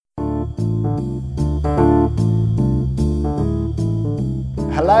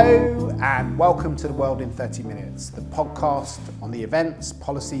Hello and welcome to The World in 30 Minutes, the podcast on the events,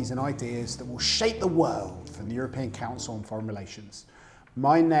 policies and ideas that will shape the world from the European Council on Foreign Relations.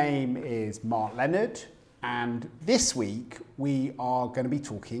 My name is Mark Leonard and this week we are going to be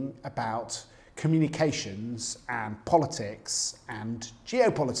talking about communications and politics and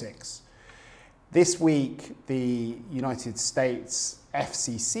geopolitics. This week the United States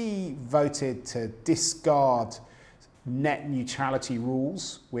FCC voted to discard net neutrality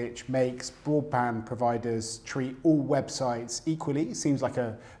rules, which makes broadband providers treat all websites equally. It seems like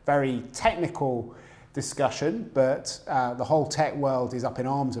a very technical discussion, but the whole tech world is up in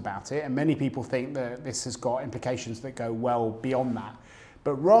arms about it, and many people think that this has got implications that go well beyond that.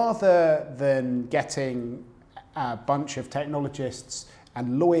 But rather than getting a bunch of technologists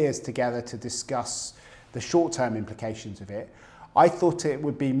and lawyers together to discuss the short-term implications of it, I thought it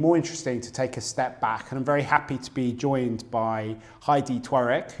would be more interesting to take a step back, and I'm very happy to be joined by Heidi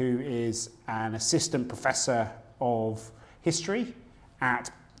Tworek, who is an assistant professor of history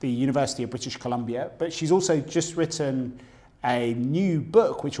at the University of British Columbia, but she's also just written a new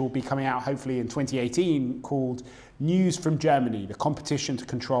book which will be coming out hopefully in 2018 called News from Germany, the competition to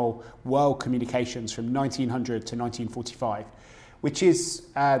control world communications from 1900 to 1945, which is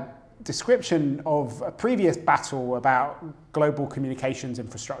description of a previous battle about global communications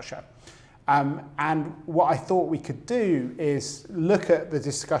infrastructure. And what I thought we could do is look at the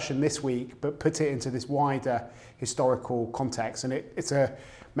discussion this week, but put it into this wider historical context. And it's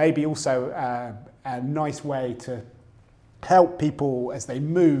maybe also a nice way to help people as they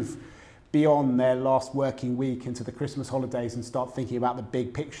move beyond their last working week into the Christmas holidays and start thinking about the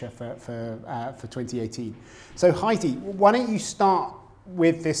big picture for 2018. So Heidi, why don't you start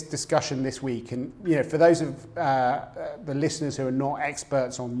with this discussion this week, and for those of the listeners who are not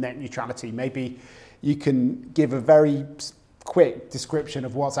experts on net neutrality, maybe you can give a very quick description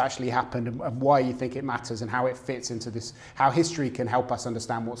of what's actually happened and why you think it matters and how it fits into this, how history can help us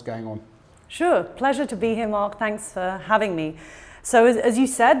understand what's going on. Sure, pleasure to be here, Mark. Thanks for having me. So as you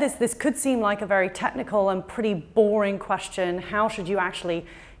said, this could seem like a very technical and pretty boring question. How should you actually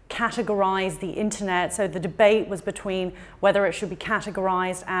categorize the internet? So the debate was between whether it should be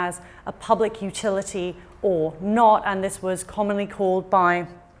categorized as a public utility or not, and this was commonly called by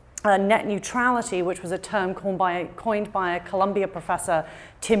net neutrality, which was a term coined by a Columbia professor,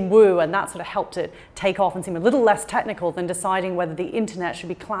 Tim Wu, and that sort of helped it take off and seem a little less technical than deciding whether the internet should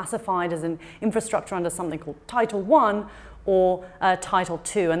be classified as an infrastructure under something called Title I or Title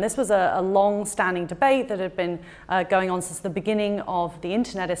II. And this was a long-standing debate that had been going on since the beginning of the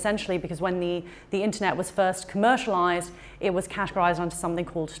internet, essentially, because when the internet was first commercialized, it was categorized under something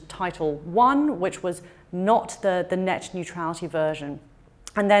called Title I, which was not the net neutrality version.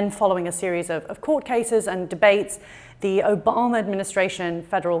 And then following a series of court cases and debates, the Obama administration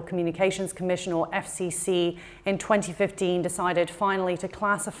Federal Communications Commission, or FCC, in 2015 decided finally to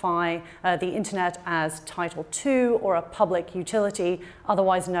classify the internet as Title II, or a public utility,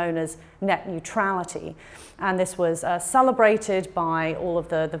 otherwise known as net neutrality. And this was celebrated by all of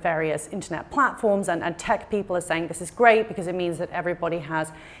the various internet platforms, and tech people are saying this is great because it means that everybody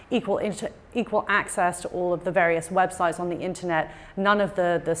has equal access to all of the various websites on the internet. None of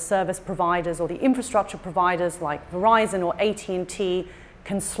the service providers or the infrastructure providers like Verizon or AT&T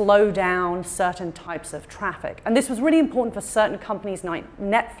can slow down certain types of traffic. And this was really important for certain companies like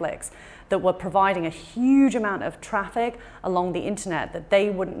Netflix that were providing a huge amount of traffic along the internet, that they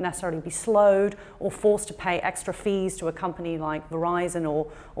wouldn't necessarily be slowed or forced to pay extra fees to a company like Verizon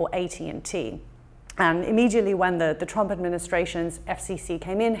or AT&T. And immediately when the Trump administration's FCC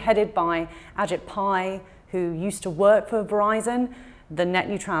came in, headed by Ajit Pai, who used to work for Verizon, the net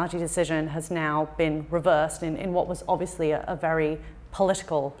neutrality decision has now been reversed in what was obviously a very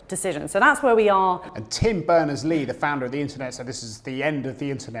political decision. So that's where we are. And Tim Berners-Lee, the founder of the internet, said this is the end of the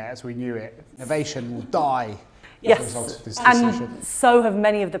internet as we knew it. Innovation will die. Yes, as a result of this decision. And so have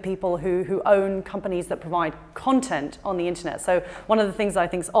many of the people who own companies that provide content on the internet. So one of the things I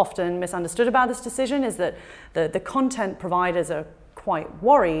think is often misunderstood about this decision is that the content providers are quite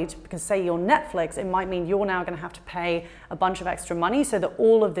worried because, say you're Netflix, it might mean you're now going to have to pay a bunch of extra money so that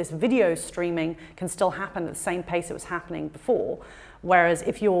all of this video streaming can still happen at the same pace it was happening before. Whereas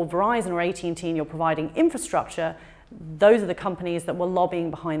if you're Verizon or AT&T and you're providing infrastructure, those are the companies that were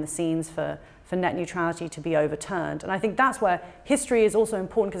lobbying behind the scenes for net neutrality to be overturned. And I think that's where history is also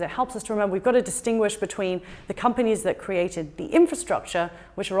important, because it helps us to remember we've got to distinguish between the companies that created the infrastructure,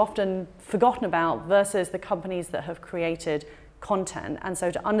 which are often forgotten about, versus the companies that have created content. And so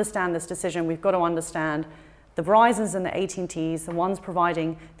to understand this decision, we've got to understand the Verizons and the AT&Ts, the ones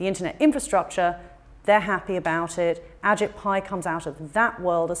providing the internet infrastructure, They're happy about it. Ajit Pai comes out of that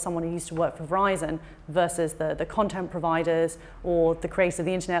world as someone who used to work for Verizon versus the content providers or the creators of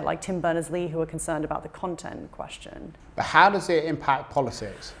the internet like Tim Berners-Lee, who are concerned about the content question. But how does it impact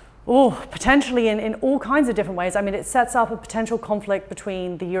politics? Oh, potentially in all kinds of different ways. I mean, it sets up a potential conflict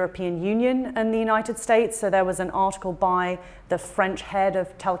between the European Union and the United States. So there was an article by the French head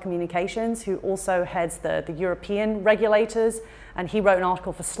of telecommunications who also heads the European regulators. And he wrote an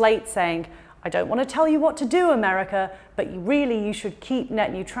article for Slate saying, I don't want to tell you what to do, America, but you should keep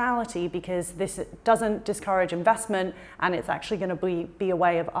net neutrality because this doesn't discourage investment and it's actually going to be a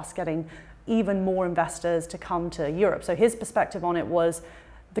way of us getting even more investors to come to Europe. So his perspective on it was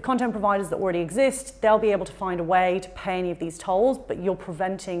the content providers that already exist, they'll be able to find a way to pay any of these tolls, but you're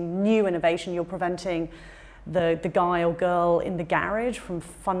preventing new innovation, you're preventing the guy or girl in the garage from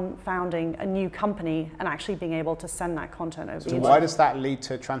founding a new company and actually being able to send that content over the internet. So why does that lead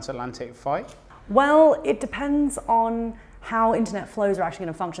to a transatlantic fight? Well, it depends on how internet flows are actually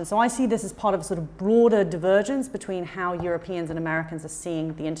going to function. So I see this as part of a sort of broader divergence between how Europeans and Americans are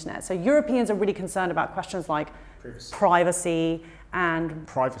seeing the internet. So Europeans are really concerned about questions like privacy and...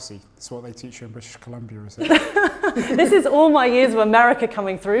 Privacy, that's what they teach you in British Columbia, is it? This is all my years of America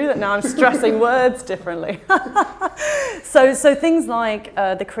coming through that now I'm stressing words differently. So things like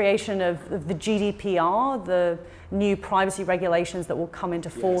the creation of the GDPR, the new privacy regulations that will come into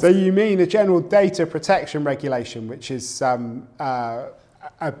force. So you mean a general data protection regulation, which is a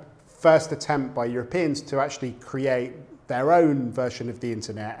first attempt by Europeans to actually create their own version of the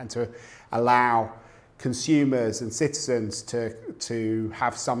internet and to allow consumers and citizens to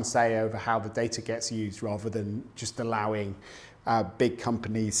have some say over how the data gets used rather than just allowing big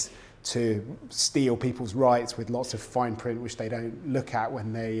companies to steal people's rights with lots of fine print which they don't look at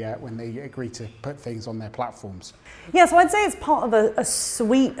when they agree to put things on their platforms. Yeah, so I'd say it's part of a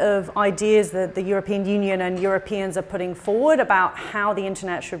suite of ideas that the European Union and Europeans are putting forward about how the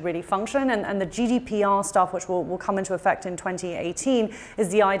internet should really function, and the GDPR stuff, which will come into effect in 2018, is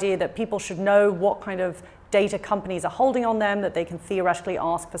the idea that people should know what kind of data companies are holding on them, that they can theoretically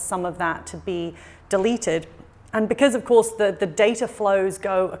ask for some of that to be deleted. And because, of course, the data flows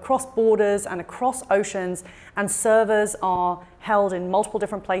go across borders and across oceans, and servers are held in multiple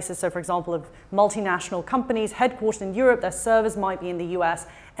different places. So, for example, of multinational companies headquartered in Europe, their servers might be in the US.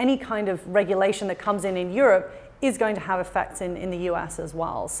 Any kind of regulation that comes in Europe is going to have effects in the US as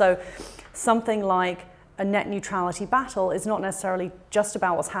well. So something like a net neutrality battle is not necessarily just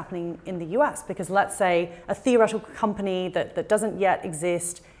about what's happening in the US, because let's say a theoretical company that doesn't yet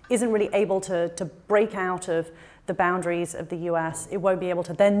exist isn't really able to break out of the boundaries of the US, it won't be able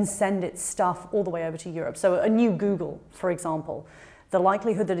to then send its stuff all the way over to Europe. So a new Google, for example, the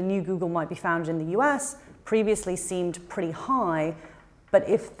likelihood that a new Google might be founded in the US previously seemed pretty high, but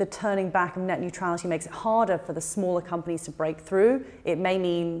if the turning back of net neutrality makes it harder for the smaller companies to break through, it may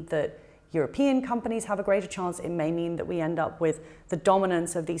mean that European companies have a greater chance. It may mean that we end up with the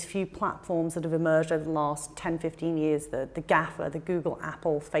dominance of these few platforms that have emerged over the last 10, 15 years, the GAFA, the Google,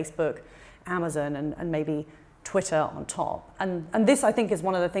 Apple, Facebook, Amazon, and maybe Twitter on top. And this, I think, is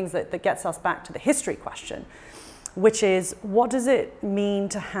one of the things that gets us back to the history question, which is, what does it mean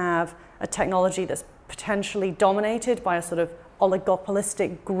to have a technology that's potentially dominated by a sort of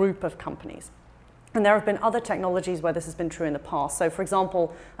oligopolistic group of companies? And there have been other technologies where this has been true in the past. So, for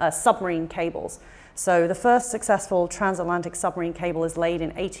example, submarine cables. So the first successful transatlantic submarine cable is laid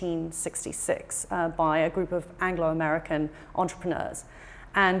in 1866 by a group of Anglo-American entrepreneurs.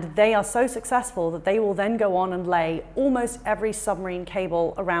 And they are so successful that they will then go on and lay almost every submarine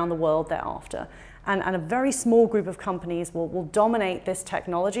cable around the world thereafter. And a very small group of companies will dominate this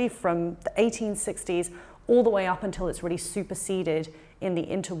technology from the 1860s all the way up until it's really superseded in the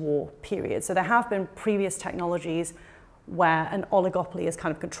interwar period. So there have been previous technologies where an oligopoly has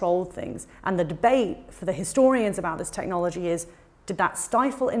kind of controlled things. And the debate for the historians about this technology is, did that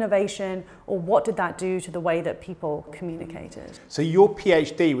stifle innovation, or what did that do to the way that people communicated? So your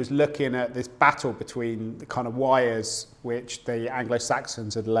PhD was looking at this battle between the kind of wires which the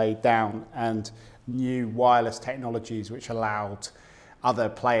Anglo-Saxons had laid down and new wireless technologies which allowed other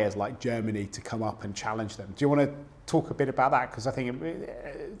players like Germany to come up and challenge them. Do you want to talk a bit about that? Because I think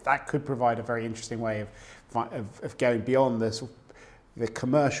that could provide a very interesting way of going beyond the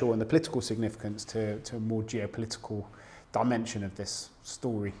commercial and the political significance to a more geopolitical dimension of this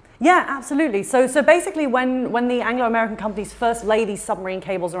story. Yeah, absolutely. So basically when the Anglo-American companies first lay these submarine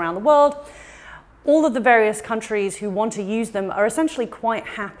cables around the world, all of the various countries who want to use them are essentially quite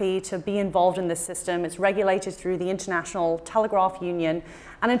happy to be involved in this system. It's regulated through the International Telegraph Union.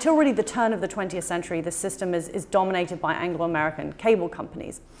 And until really the turn of the 20th century, the system is dominated by Anglo-American cable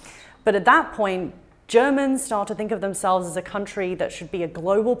companies. But at that point, Germans start to think of themselves as a country that should be a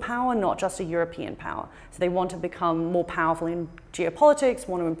global power, not just a European power. So they want to become more powerful in geopolitics,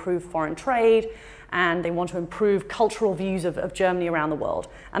 want to improve foreign trade, and they want to improve cultural views of Germany around the world.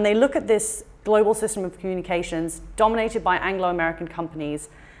 And they look at this global system of communications dominated by Anglo-American companies,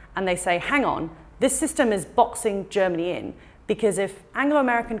 and they say, hang on, this system is boxing Germany in, because if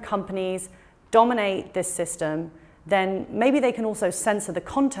Anglo-American companies dominate this system, then maybe they can also censor the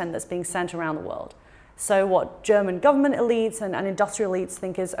content that's being sent around the world. So what German government elites and industrial elites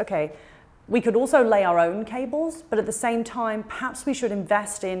think is, okay, we could also lay our own cables, but at the same time, perhaps we should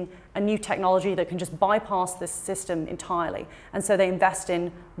invest in a new technology that can just bypass this system entirely. And so they invest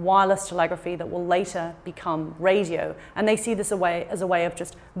in wireless telegraphy that will later become radio. And they see this as a way of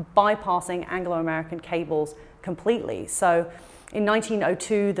just bypassing Anglo-American cables completely. So in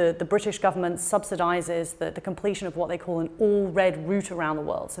 1902, the British government subsidizes the completion of what they call an all-red route around the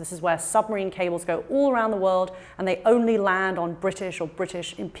world. So this is where submarine cables go all around the world, and they only land on British or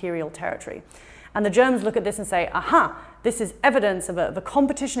British imperial territory. And the Germans look at this and say, aha, this is evidence of a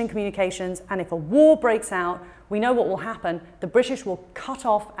competition in communications, and if a war breaks out, we know what will happen. The British will cut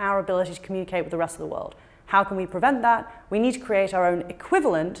off our ability to communicate with the rest of the world. How can we prevent that? We need to create our own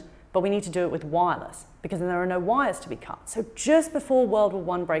equivalent, but we need to do it with wireless, because then there are no wires to be cut. So just before World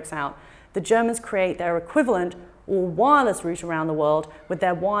War I breaks out, the Germans create their equivalent all wireless route around the world with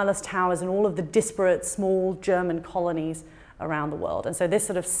their wireless towers in all of the disparate small German colonies around the world. And so this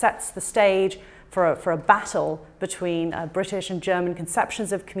sort of sets the stage for a battle between British and German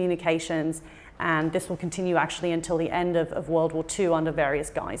conceptions of communications, and this will continue actually until the end of World War II under various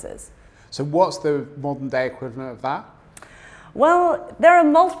guises. So what's the modern day equivalent of that? Well, there are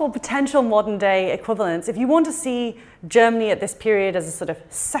multiple potential modern day equivalents. If you want to see Germany at this period as a sort of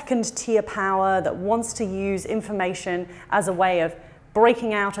second tier power that wants to use information as a way of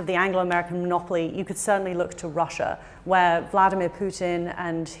breaking out of the Anglo-American monopoly, you could certainly look to Russia, where Vladimir Putin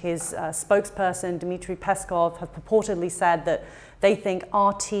and his spokesperson Dmitry Peskov have purportedly said that they think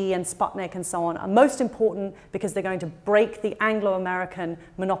RT and Sputnik and so on are most important because they're going to break the Anglo-American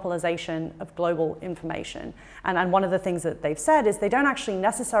monopolization of global information. And one of the things that they've said is they don't actually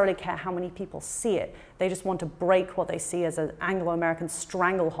necessarily care how many people see it. They just want to break what they see as an Anglo-American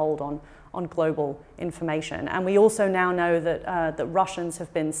stranglehold on global information. And we also now know that Russians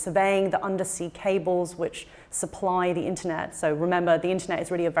have been surveying the undersea cables which supply the internet. So remember, the internet is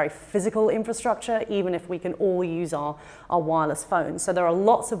really a very physical infrastructure, even if we can all use our wireless phones. So there are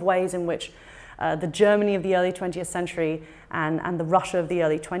lots of ways in which the Germany of the early 20th century and the Russia of the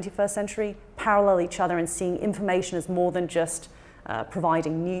early 21st century parallel each other in seeing information as more than just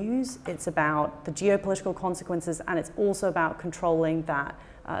providing news. It's about the geopolitical consequences, and it's also about controlling that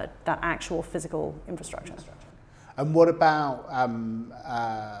actual physical infrastructure. And what about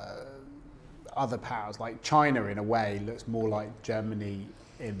other powers? Like China, in a way, looks more like Germany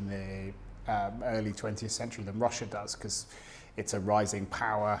in the early 20th century than Russia does, because it's a rising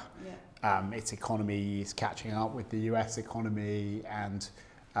power. Yeah. Its economy is catching up with the US economy, and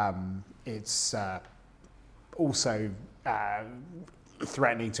it's also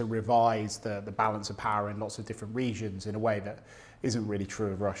threatening to revise the balance of power in lots of different regions in a way that isn't really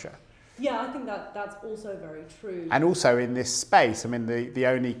true of Russia. Yeah, I think that's also very true. And also in this space, I mean, the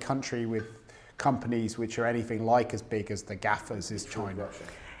only country with companies which are anything like as big as the GAFAs is China.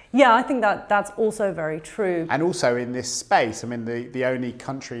 Yeah, I think that's also very true. And also in this space, I mean, the only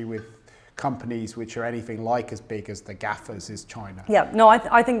country with companies which are anything like as big as the GAFAs is China. Yeah, no,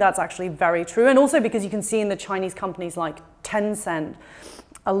 I think that's actually very true. And also because you can see in the Chinese companies like Tencent,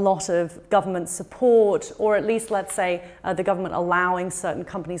 a lot of government support, or at least, let's say, the government allowing certain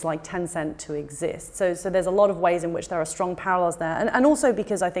companies like Tencent to exist. So there's a lot of ways in which there are strong parallels there. And also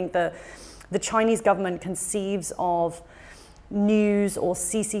because I think the Chinese government conceives of news or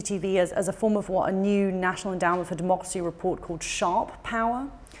CCTV as a form of what a new National Endowment for Democracy report called sharp power.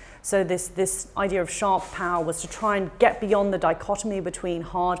 So this idea of sharp power was to try and get beyond the dichotomy between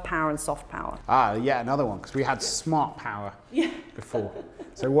hard power and soft power. Ah, yeah, another one, because we had smart power before.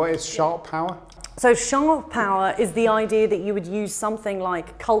 So what is sharp power? So sharp power is the idea that you would use something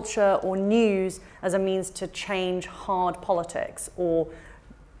like culture or news as a means to change hard politics or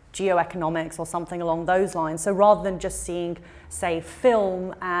geoeconomics or something along those lines. So rather than just seeing, say,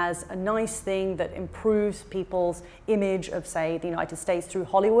 film as a nice thing that improves people's image of, say, the United States through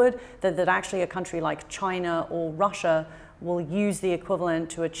Hollywood, that actually a country like China or Russia will use the equivalent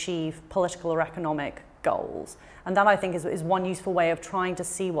to achieve political or economic goals. And that, I think, is one useful way of trying to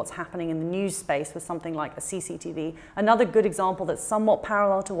see what's happening in the news space with something like a CCTV. Another good example that's somewhat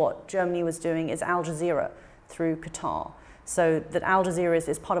parallel to what Germany was doing is Al Jazeera through Qatar. So that Al Jazeera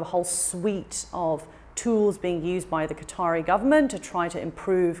is part of a whole suite of tools being used by the Qatari government to try to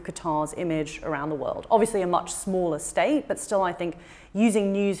improve Qatar's image around the world. Obviously a much smaller state, but still I think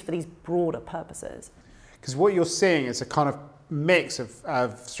using news for these broader purposes. Because what you're seeing is a kind of mix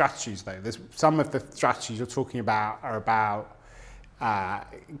of strategies, though. There's some of the strategies you're talking about are about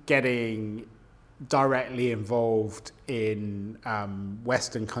getting directly involved in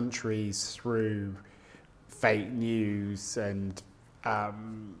Western countries through fake news and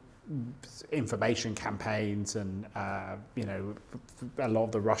information campaigns, and a lot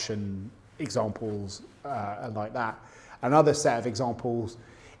of the Russian examples are like that. Another set of examples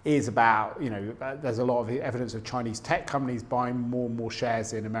is about, there's a lot of evidence of Chinese tech companies buying more and more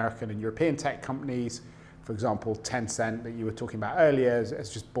shares in American and European tech companies. For example, Tencent that you were talking about earlier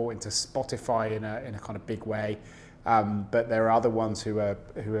has just bought into Spotify in a kind of big way. But there are other ones who are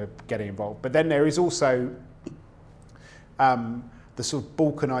getting involved. But then there is also the sort of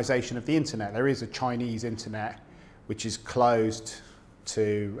balkanization of the internet. There is a Chinese internet which is closed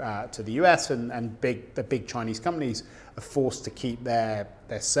to the US, and the big Chinese companies are forced to keep their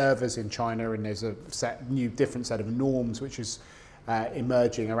servers in China, and there's a different set of norms which is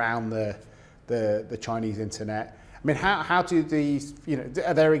emerging around the Chinese internet. I mean, how do these,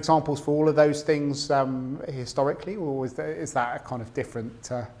 are there examples for all of those things historically, or is that a kind of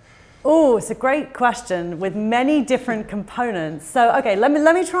different? Oh, it's a great question with many different components. So, okay, let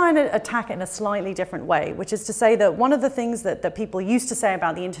me try and attack it in a slightly different way, which is to say that one of the things that people used to say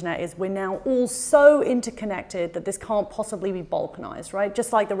about the internet is we're now all so interconnected that this can't possibly be balkanized, right?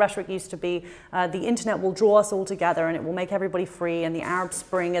 Just like the rhetoric used to be, the internet will draw us all together and it will make everybody free, and the Arab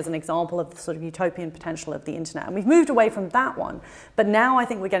Spring as an example of the sort of utopian potential of the internet. And we've moved away from that one. But now I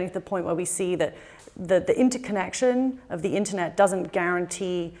think we're getting to the point where we see that the interconnection of the internet doesn't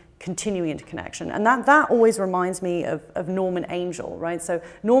guarantee continuing interconnection. And that always reminds me of Norman Angell, right? So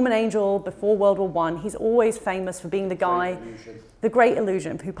Norman Angell, before World War I, he's always famous for being the guy, The Great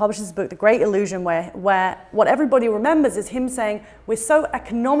Illusion, who publishes his book, The Great Illusion, where what everybody remembers is him saying, we're so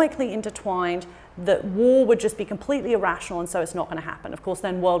economically intertwined that war would just be completely irrational, and so it's not going to happen. Of course,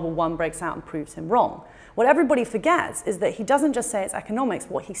 then World War I breaks out and proves him wrong. What everybody forgets is that he doesn't just say it's economics.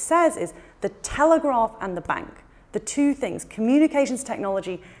 What he says is the telegraph and the bank, the two things, communications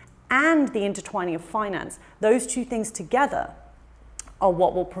technology and the intertwining of finance, those two things together are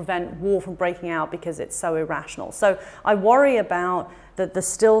what will prevent war from breaking out because it's so irrational. So I worry about the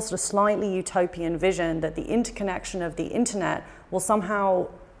still sort of slightly utopian vision that the interconnection of the internet will somehow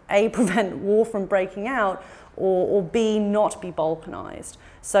A, prevent war from breaking out, or B, not be balkanized.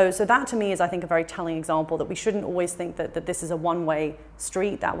 So that to me is, I think, a very telling example that we shouldn't always think that this is a one-way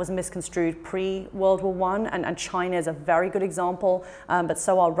street. That was misconstrued pre-World War I, and China is a very good example, but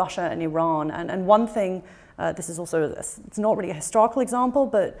so are Russia and Iran. And one thing, this is also, it's not really a historical example,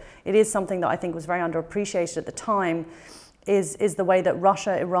 but it is something that I think was very underappreciated at the time, is the way that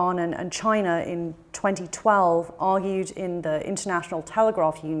Russia, Iran, and China in 2012 argued in the International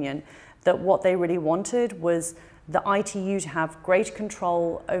Telegraph Union that what they really wanted was the ITU to have greater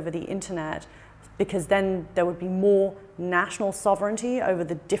control over the internet, because then there would be more national sovereignty over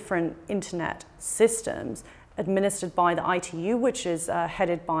the different internet systems administered by the ITU, which is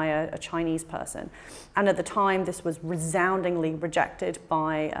headed by a Chinese person. And at the time, this was resoundingly rejected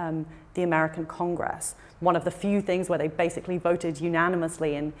by the American Congress, one of the few things where they basically voted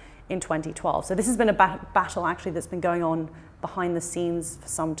unanimously in 2012. So this has been a battle actually that's been going on behind the scenes for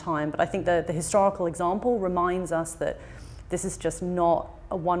some time. But I think the historical example reminds us that this is just not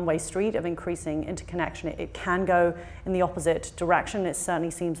a one-way street of increasing interconnection. It can go in the opposite direction. It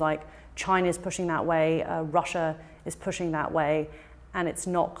certainly seems like China is pushing that way, Russia is pushing that way, and it's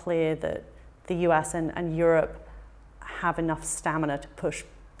not clear that the US and Europe have enough stamina to push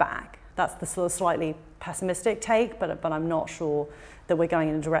back. That's the sort of slightly pessimistic take, but I'm not sure that we're going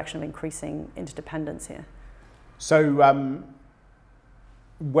in a direction of increasing interdependence here. So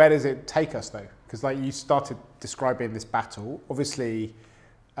where does it take us though? Because like you started describing this battle, obviously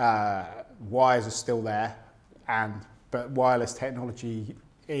wires are still there, but wireless technology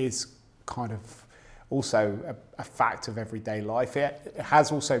is kind of also a fact of everyday life. It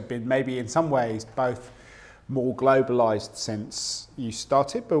has also been maybe in some ways both more globalized since you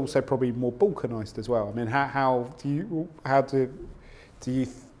started, but also probably more balkanized as well. I mean, how do you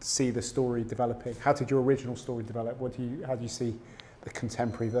see the story developing? How did your original story develop? How do you see the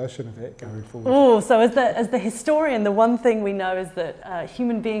contemporary version of it going forward? Oh, so as the historian, the one thing we know is that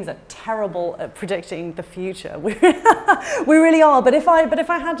human beings are terrible at predicting the future. We really are. But if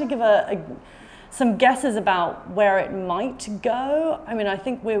I had to give some guesses about where it might go, I mean, I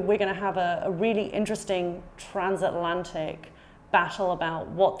think we're going to have a really interesting transatlantic battle about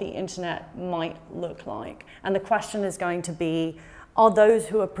what the internet might look like. And the question is going to be, are those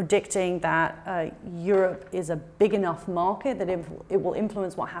who are predicting that Europe is a big enough market that it will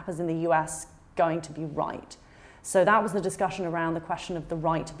influence what happens in the US going to be right? So that was the discussion around the question of the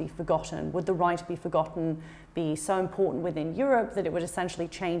right to be forgotten. Would the right to be forgotten be so important within Europe that it would essentially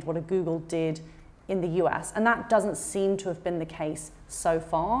change what a Google did in the US? And that doesn't seem to have been the case so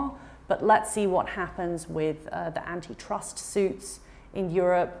far, but let's see what happens with the antitrust suits in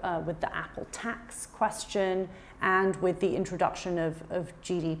Europe, with the Apple tax question, and with the introduction of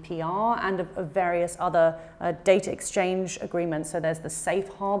GDPR and of various other data exchange agreements. So there's the Safe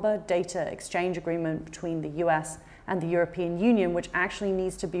Harbor data exchange agreement between the US and the European Union, which actually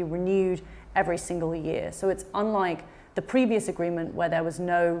needs to be renewed every single year. So it's unlike the previous agreement where there was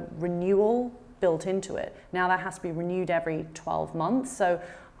no renewal built into it. Now that has to be renewed every 12 months. So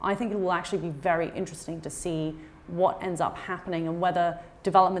I think it will actually be very interesting to see what ends up happening and whether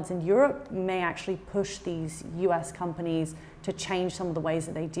developments in Europe may actually push these US companies to change some of the ways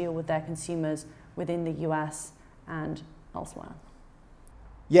that they deal with their consumers within the US and elsewhere.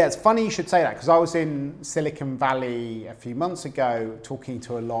 Yeah, it's funny you should say that, because I was in Silicon Valley a few months ago talking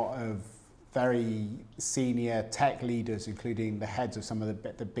to a lot of very senior tech leaders, including the heads of some of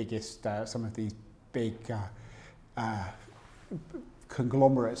the biggest, some of these big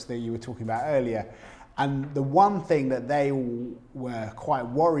conglomerates that you were talking about earlier. And the one thing that they all were quite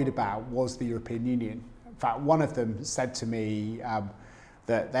worried about was the European Union. In fact, one of them said to me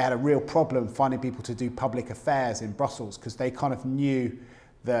that they had a real problem finding people to do public affairs in Brussels, because they kind of knew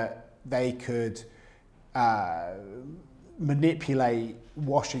that they could manipulate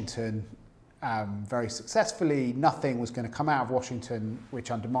Washington very successfully. Nothing was going to come out of Washington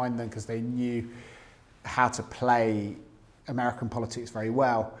which undermined them, because they knew how to play American politics very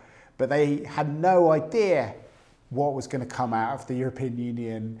well. But they had no idea what was going to come out of the European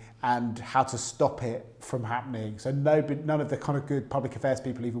Union and how to stop it from happening. So none of the kind of good public affairs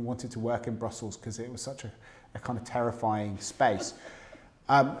people even wanted to work in Brussels, because it was such a kind of terrifying space.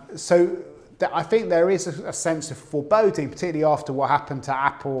 I think there is a sense of foreboding, particularly after what happened to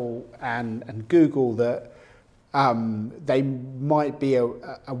Apple and Google, that they might be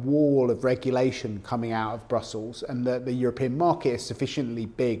a wall of regulation coming out of Brussels, and that the European market is sufficiently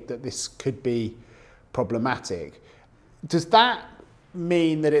big that this could be problematic. Does that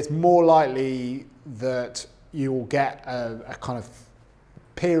mean that it's more likely that you'll get a kind of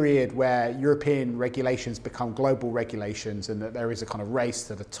period where European regulations become global regulations, and that there is a kind of race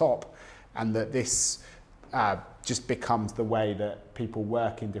to the top, and that this just becomes the way that people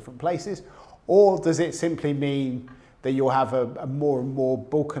work in different places? Or does it simply mean that you'll have a more and more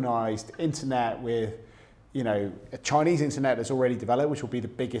balkanized internet with, a Chinese internet that's already developed, which will be the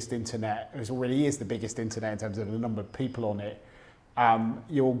biggest internet, it already is the biggest internet in terms of the number of people on it.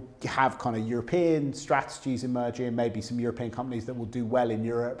 You'll have kind of European strategies emerging, maybe some European companies that will do well in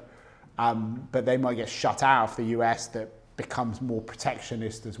Europe, but they might get shut out of the US, that becomes more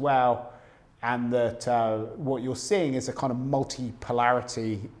protectionist as well. And that what you're seeing is a kind of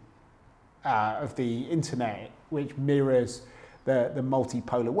multipolarity of the internet, which mirrors the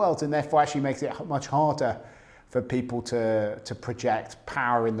multipolar world, and therefore actually makes it much harder for people to project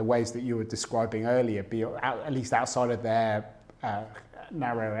power in the ways that you were describing earlier, at least outside of their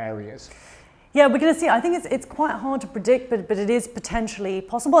narrow areas. Yeah, we're going to see. I think it's quite hard to predict, but it is potentially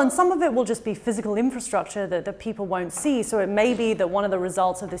possible. And some of it will just be physical infrastructure that people won't see. So it may be that one of the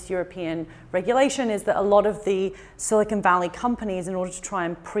results of this European regulation is that a lot of the Silicon Valley companies, in order to try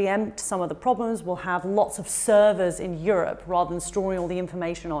and preempt some of the problems, will have lots of servers in Europe rather than storing all the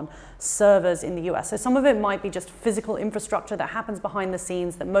information on servers in the US. So some of it might be just physical infrastructure that happens behind the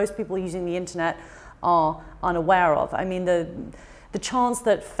scenes that most people using the internet are unaware of. I mean, the chance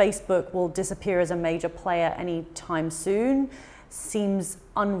that Facebook will disappear as a major player anytime soon seems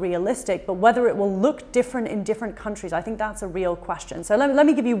unrealistic, but whether it will look different in different countries, I think that's a real question. So let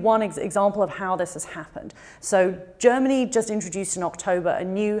me give you one example of how this has happened. So Germany just introduced in October a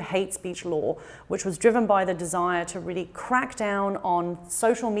new hate speech law, which was driven by the desire to really crack down on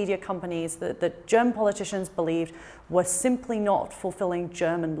social media companies that German politicians believed were simply not fulfilling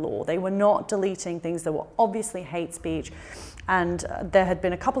German law. They were not deleting things that were obviously hate speech. And there had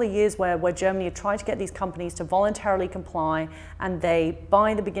been a couple of years where Germany had tried to get these companies to voluntarily comply, and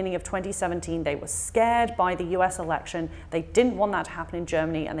by the beginning of 2017, they were scared by the US election. They didn't want that to happen in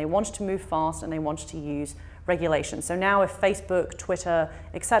Germany, and they wanted to move fast, and they wanted to use regulation. So now if Facebook, Twitter,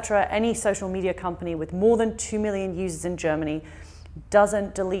 etc., any social media company with more than 2 million users in Germany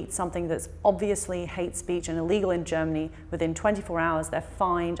doesn't delete something that's obviously hate speech and illegal in Germany, within 24 hours, they're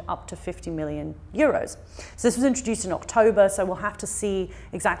fined up to 50 million euros. So this was introduced in October, so we'll have to see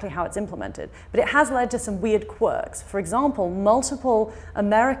exactly how it's implemented. But it has led to some weird quirks. For example, multiple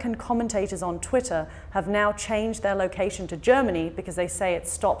American commentators on Twitter have now changed their location to Germany because they say it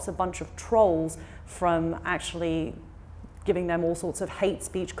stops a bunch of trolls from actually giving them all sorts of hate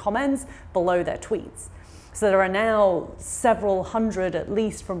speech comments below their tweets. So there are now several hundred, at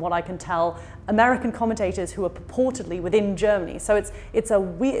least from what I can tell, American commentators who are purportedly within Germany. So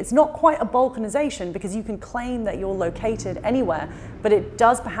it's not quite a balkanization because you can claim that you're located anywhere, but it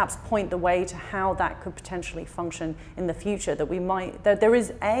does perhaps point the way to how that could potentially function in the future. That there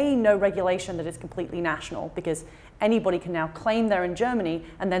is no regulation that is completely national because anybody can now claim they're in Germany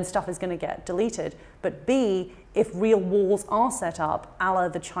and then stuff is going to get deleted. But B, if real walls are set up, a la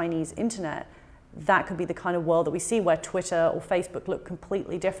the Chinese internet, that could be the kind of world that we see where Twitter or Facebook look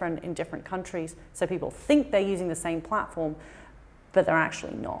completely different in different countries. So people think they're using the same platform, but they're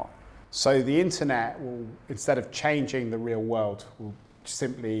actually not. So the internet will, instead of changing the real world, will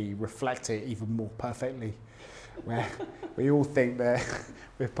simply reflect it even more perfectly, where we all think that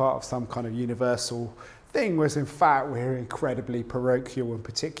we're part of some kind of universal thing, whereas in fact we're incredibly parochial and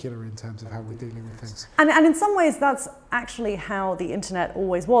particular in terms of how we're dealing with things. And in some ways that's actually how the internet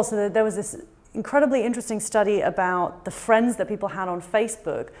always was. So there was this incredibly interesting study about the friends that people had on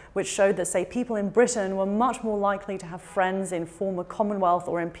Facebook, which showed that, say, people in Britain were much more likely to have friends in former Commonwealth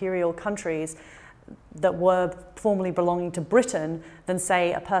or imperial countries that were formerly belonging to Britain than,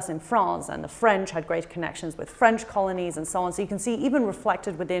 say, a person in France. And the French had greater connections with French colonies and so on. So you can see, even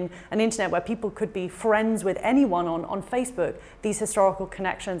reflected within an internet where people could be friends with anyone on Facebook, these historical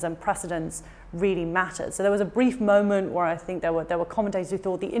connections and precedents really mattered. So there was a brief moment where I think there were commentators who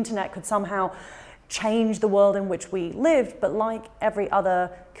thought the internet could somehow change the world in which we lived, but like every other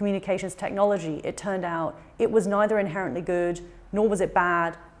communications technology, it turned out it was neither inherently good nor was it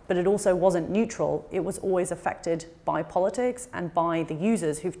bad, but it also wasn't neutral. It was always affected by politics and by the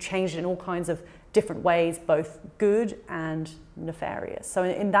users who've changed in all kinds of different ways, both good and nefarious. So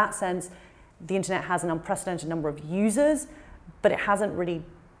in that sense, the internet has an unprecedented number of users, but it hasn't really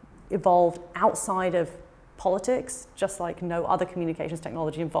evolved outside of politics, just like no other communications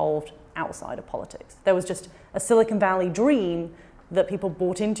technology evolved outside of politics. There was just a Silicon Valley dream that people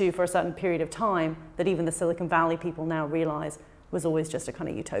bought into for a certain period of time that even the Silicon Valley people now realize was always just a kind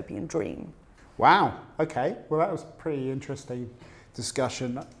of utopian dream. Wow, okay. Well, that was a pretty interesting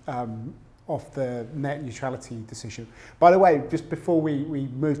discussion of the net neutrality decision. By the way, just before we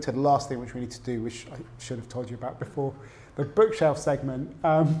move to the last thing which we need to do, which I should have told you about before, the bookshelf segment.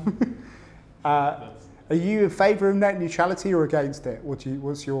 Are you in favour of net neutrality or against it?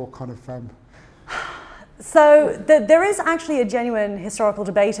 What's your kind of... So there is actually a genuine historical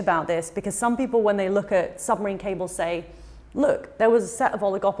debate about this, because some people, when they look at submarine cables, say, look, there was a set of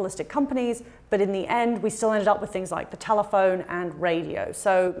oligopolistic companies, but in the end, we still ended up with things like the telephone and radio.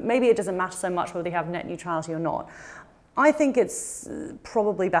 So maybe it doesn't matter so much whether you have net neutrality or not. I think it's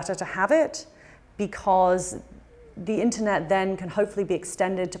probably better to have it, because the internet then can hopefully be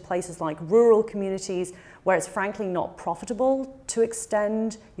extended to places like rural communities where it's frankly not profitable to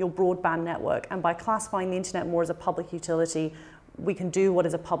extend your broadband network. And by classifying the internet more as a public utility, we can do what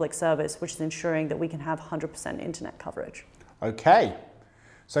is a public service, which is ensuring that we can have 100% internet coverage. Okay.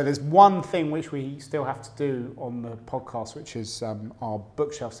 So there's one thing which we still have to do on the podcast, which is our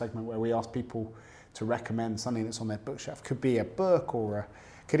bookshelf segment, where we ask people to recommend something that's on their bookshelf. Could be a book, or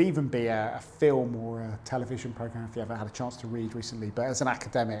could even be a film or a television program if you ever had a chance to read recently. But as an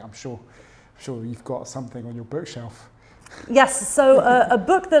academic, I'm sure you've got something on your bookshelf. Yes, so a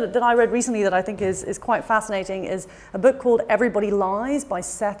book that I read recently that I think is quite fascinating is a book called Everybody Lies by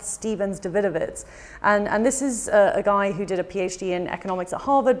Seth Stephens-Davidowitz. And this is a guy who did a PhD in economics at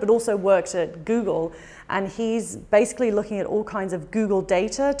Harvard, but also worked at Google. And he's basically looking at all kinds of Google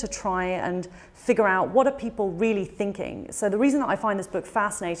data to try and figure out what are people really thinking. So the reason that I find this book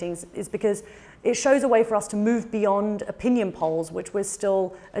fascinating is because it shows a way for us to move beyond opinion polls, which we're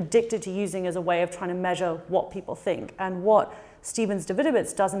still addicted to using as a way of trying to measure what people think. And what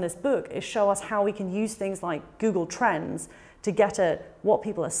Stephens-Davidowitz does in this book is show us how we can use things like Google Trends to get at what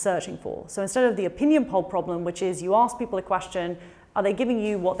people are searching for. So instead of the opinion poll problem, which is you ask people a question, are they giving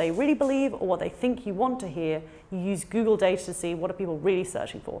you what they really believe or what they think you want to hear? You use Google data to see what are people really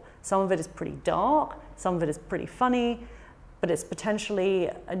searching for. Some of it is pretty dark, some of it is pretty funny, but it's potentially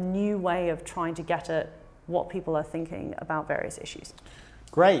a new way of trying to get at what people are thinking about various issues.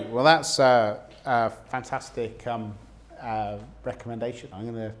 Great. Well, that's a fantastic recommendation. I'm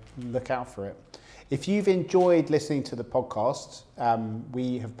going to look out for it. If you've enjoyed listening to the podcast,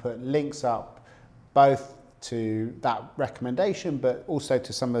 we have put links up both to that recommendation, but also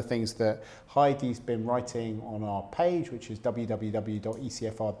to some of the things that Heidi's been writing on our page, which is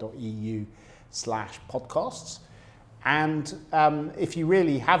www.ecfr.eu/podcasts. And if you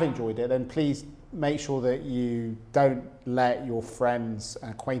really have enjoyed it, then please make sure that you don't let your friends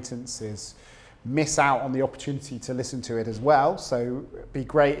and acquaintances miss out on the opportunity to listen to it as well. So it'd be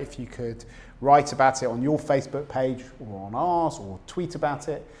great if you could write about it on your Facebook page or on ours, or tweet about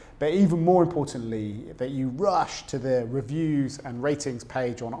it. But even more importantly, that you rush to the reviews and ratings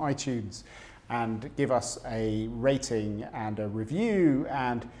page on iTunes and give us a rating and a review.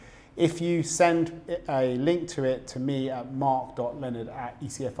 And if you send a link to it to me at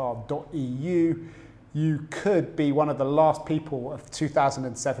mark.leonard@ecfr.eu, you could be one of the last people of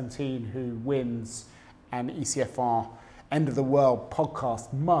 2017 who wins an ECFR End of the World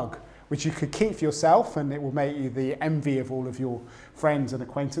podcast mug, which you could keep for yourself, and it will make you the envy of all of your friends and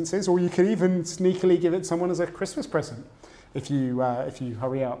acquaintances. Or you could even sneakily give it to someone as a Christmas present. If you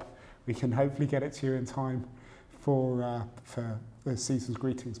hurry up, we can hopefully get it to you in time for the season's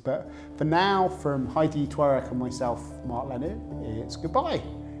greetings. But for now, from Heidi Twerek and myself, Mark Leonard, it's goodbye.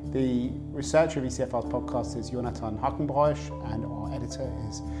 The researcher of ECFR's podcast is Jonathan Hackenbroich, and our editor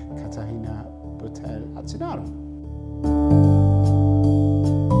is Katarina Botel-Atsunaro.